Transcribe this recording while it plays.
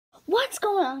What's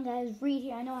going on, guys? Reed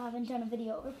here. I know I haven't done a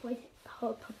video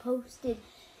or posted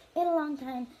in a long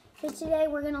time. So today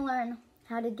we're going to learn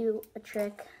how to do a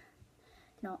trick,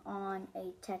 on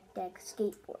a Tech Deck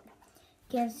skateboard.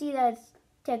 You can't see that it's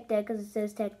Tech Deck because it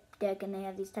says Tech Deck and they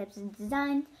have these types of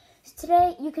designs. So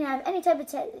today you can have any type of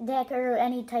Tech Deck or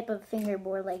any type of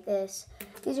fingerboard like this.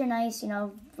 These are nice,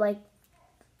 like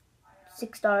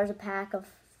 $6 a pack of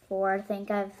 4. I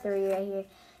think I have 3 right here.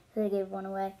 So they gave one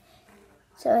away.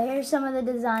 So here's some of the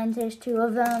designs. There's 2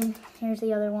 of them. Here's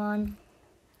the other one.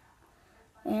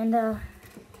 And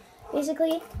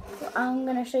basically, I'm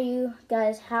going to show you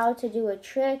guys how to do a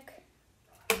trick.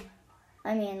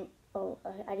 I mean, I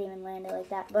didn't even land it like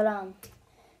that. But,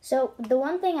 so the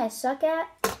one thing I suck at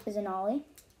is an ollie.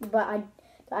 But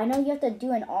I know you have to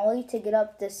do an ollie to get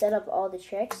up, to set up all the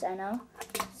tricks. I know.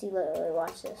 See, literally,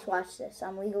 watch this. Watch this.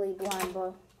 I'm legally blind,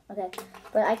 bro. Okay.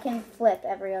 But I can flip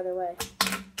every other way.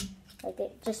 Like,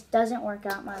 it just doesn't work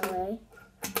out my way.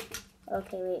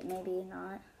 Okay, wait, maybe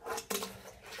not.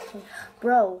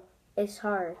 Bro, it's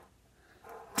hard.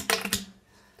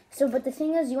 So, but the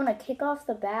thing is, you want to kick off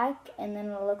the back, and then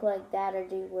it'll look like that, or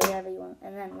do whatever you want,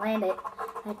 and then land it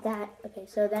like that. Okay,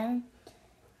 so then,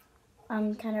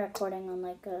 I'm kind of recording on,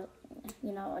 like, a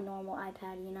normal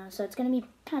iPad, so it's going to be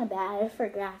kind of bad for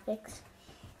graphics.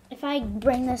 If I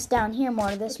bring this down here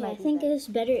more, this might be better. I think it's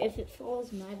better if it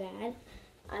falls, my bad.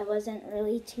 I wasn't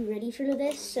really too ready for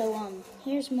this, so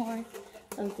here's more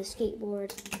of the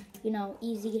skateboard,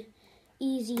 easy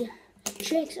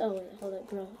tricks. Oh wait, hold up,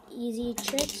 bro. Easy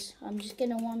tricks. I'm just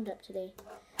getting warmed up today.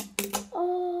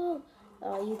 Oh,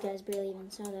 you guys barely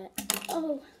even saw that.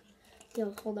 Oh,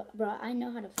 yo, hold up, bro. I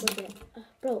know how to flip it,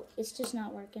 bro. It's just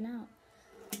not working out.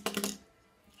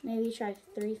 Maybe try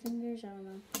 3 fingers. I don't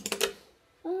know.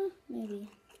 Maybe.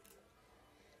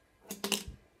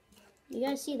 You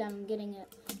guys see that I'm getting it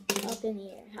up in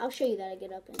the air. I'll show you that I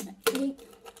get up in it.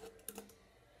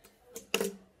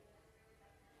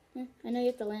 I know you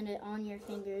have to land it on your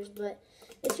fingers, but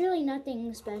it's really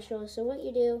nothing special. So what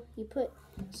you do,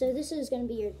 so this is going to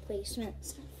be your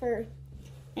placements for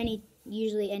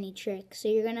usually any trick. So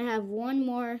you're going to have one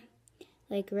more,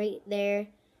 like right there,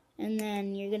 and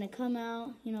then you're going to come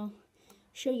out,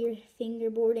 show your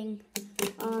fingerboarding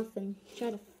off and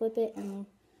try to flip it, and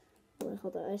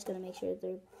hold on, I just gotta make sure that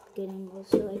they're getting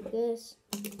so like this.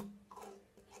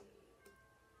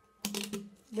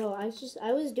 Bro, I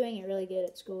was doing it really good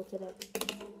at school today.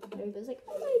 Everybody's like,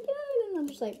 oh my god, and I'm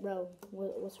just like, bro,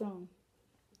 what's wrong?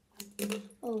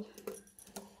 Oh,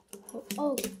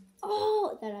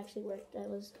 that actually worked. I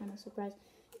was kind of surprised.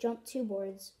 Jump 2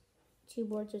 boards. 2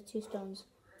 boards with 2 stones.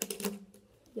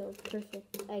 Yo,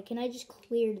 perfect. Alright, can I just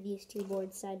clear these 2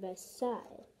 boards side by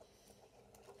side?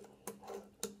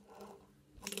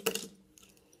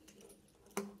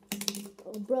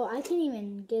 Bro, I can't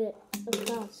even get it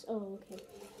across. Oh, okay.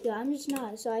 Yeah, I'm just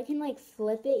not. So I can, like,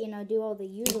 flip it, do all the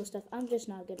usual stuff. I'm just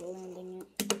not good at landing it.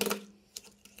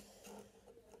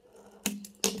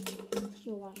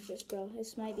 You'll watch this, bro.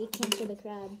 This might be Cancer the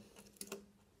Crab.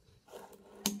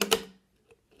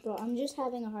 Bro, I'm just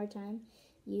having a hard time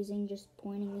just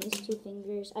pointing these 2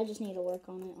 fingers. I just need to work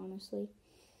on it, honestly.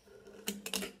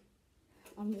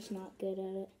 I'm just not good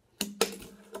at it.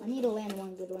 I need to land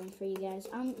one good one for you guys.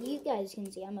 You guys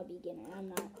can see I'm a beginner. I'm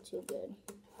not too good.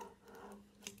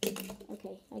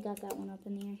 Okay, I got that one up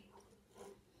in the air.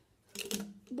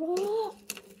 Bro!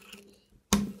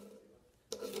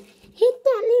 Hit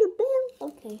that little bell!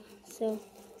 Okay, so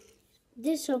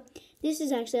this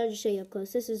is actually, I'll just show you up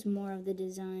close. This is more of the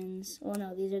designs. Oh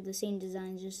no, these are the same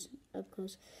designs, just up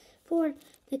close for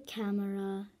the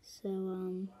camera.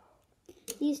 So,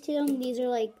 these 2, these are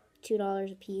like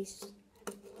 $2 a piece.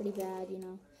 Pretty bad,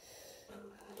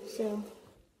 So,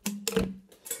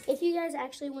 if you guys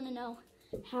actually want to know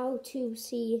how to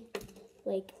see,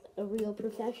 like, a real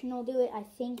professional do it, I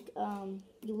think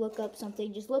you look up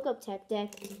something. Just look up Tech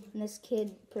Deck, and this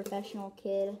kid, professional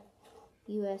kid,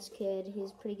 US kid,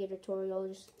 his pretty good tutorial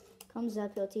just comes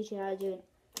up. He'll teach you how to do an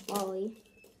ollie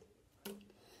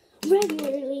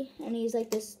regularly, and he's like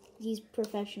this. He's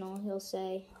professional. He'll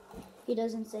say. If he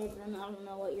doesn't say it, then I don't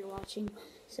know what you're watching.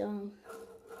 So.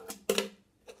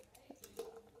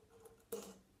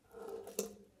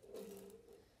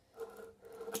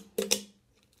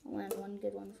 I'll land one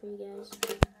good one for you guys.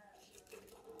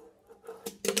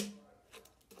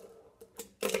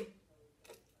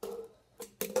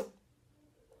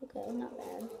 Okay, not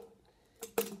bad.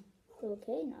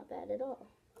 Okay, not bad at all.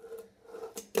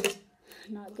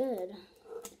 Not good.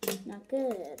 Not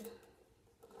good.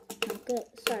 Not good.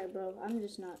 Sorry, bro. I'm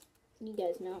just not. You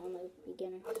guys know I'm a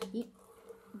beginner.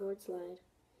 Board slide.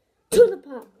 To the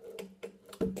pop.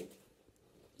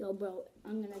 Yo, bro,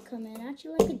 I'm gonna come in at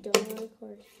you like a dark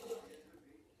horse.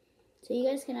 So you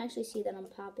guys can actually see that I'm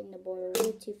popping the board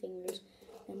with 2 fingers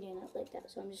and doing it like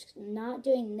that. So I'm just not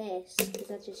doing this because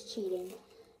that's just cheating.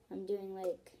 I'm doing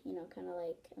like, you know, kind of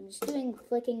like, I'm just doing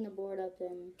flicking the board up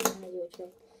and trying to do a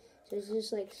trick. So it's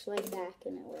just like swipe back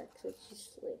and it works. It's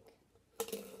just like.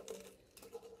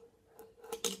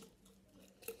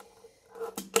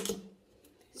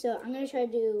 So I'm gonna try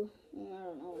to do, I don't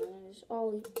know, I'm gonna just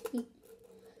ollie.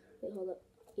 Wait, hold up.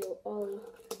 Yo, ollie.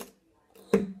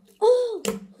 Oh!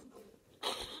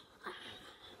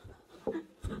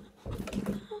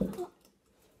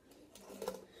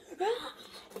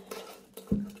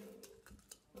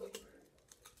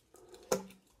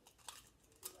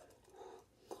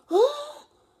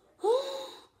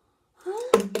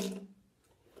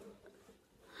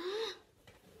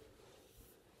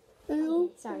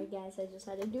 Sorry guys, I just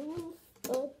had to do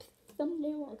a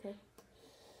thumbnail. Okay.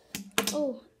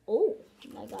 Oh,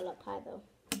 I got up high though.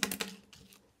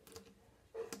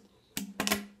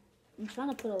 I'm trying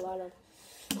to put a lot of.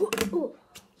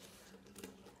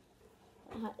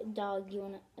 Dog, you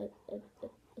wanna?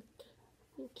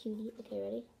 You cutie. Okay,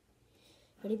 ready?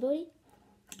 Ready, buddy?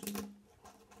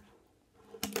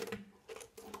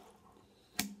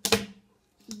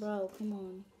 Bro, come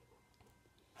on.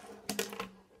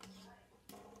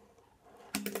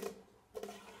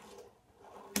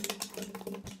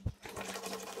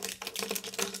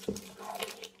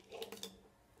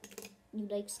 You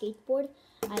like skateboard?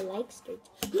 I like skates.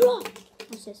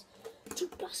 What's this? 2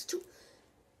 + 2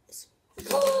 is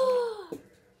 4.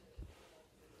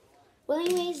 Well,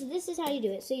 anyways, this is how you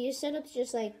do it. So your setup's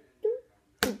just like,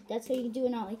 that's how you do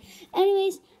an ollie.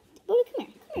 Anyways, boy, come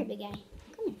here, big guy.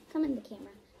 Come in the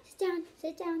camera.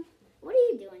 Sit down. What are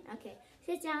you doing? Okay,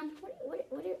 sit down. What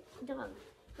are dog?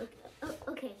 Okay,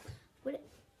 okay. What?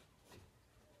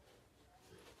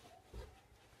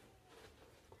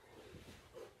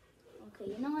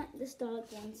 Okay, you know what? This dog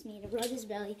wants me to rub his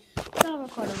belly. So I'll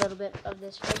record a little bit of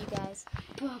this for you guys.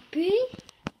 Puppy?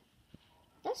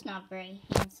 That's not very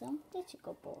handsome. That's a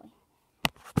good boy.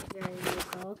 Very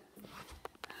good dog.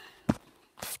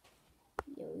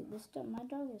 Yo, my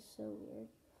dog is so weird.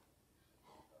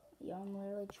 Yo, I'm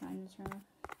literally trying to turn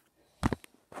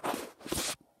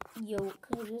off. Yo,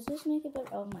 does this make it better?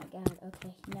 Oh my god,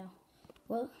 okay, no.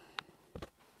 Well,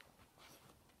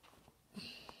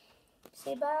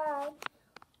 say bye.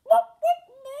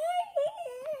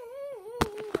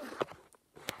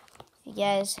 If you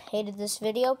guys hated this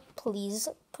video, please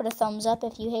put a thumbs up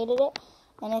if you hated it.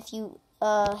 And if you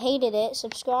hated it,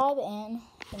 subscribe, and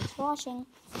thanks for watching.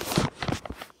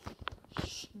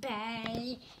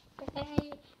 Bye. Bye.